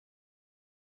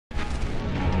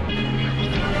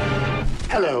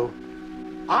Hello,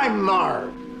 I'm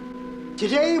Marv.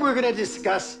 Today we're going to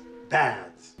discuss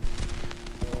baths.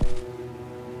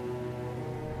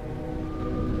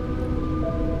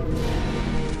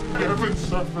 We haven't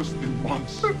surfaced in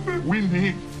months. We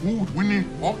need food, we need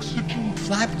oxygen.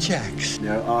 Flapjacks.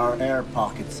 There are air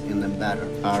pockets in them better.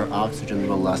 Our oxygen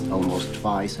will last almost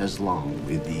twice as long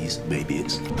with these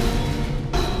babies.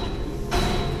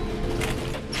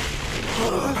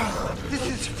 This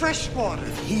is fresh water.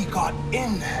 He got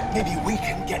in. Maybe we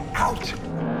can get out.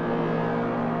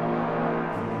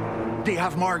 They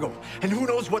have Margot, and who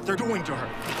knows what they're doing to her.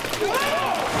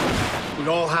 We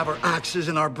all have our axes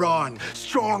and our brawn.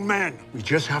 Strong men. We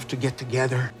just have to get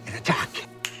together and attack.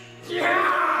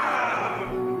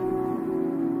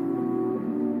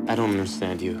 I don't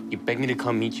understand you. You beg me to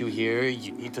come meet you here,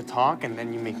 you need to talk, and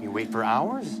then you make me wait for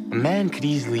hours? A man could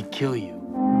easily kill you.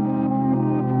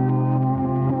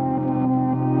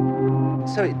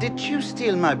 Sorry, did you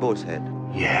steal my boat's head?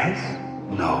 Yes?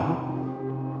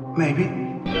 No? Maybe?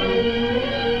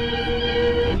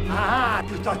 Ah,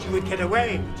 you thought you would get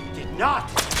away, but you did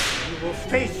not. You will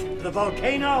face the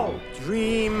volcano.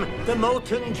 Dream the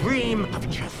molten dream of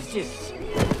justice.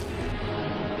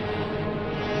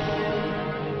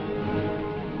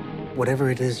 Whatever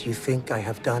it is you think I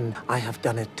have done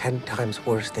it 10 times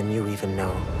worse than you even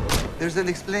know. There's an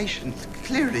explanation,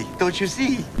 clearly. Don't you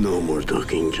see? No more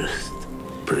talking, just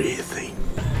breathing.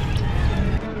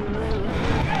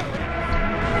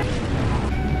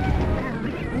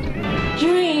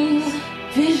 Dreams,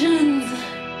 visions,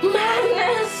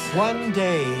 madness. One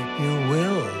day you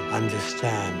will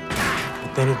understand,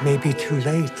 but then it may be too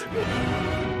late.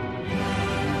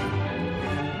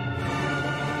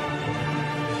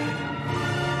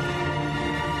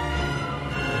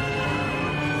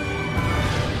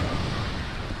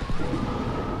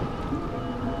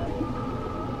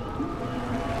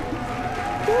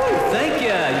 Thank you.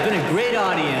 You've been a great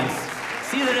audience.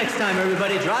 See you the next time,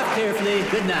 everybody. Drive carefully.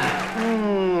 Good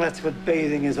night. That's what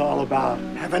bathing is all about.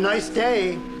 Have a nice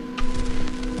day.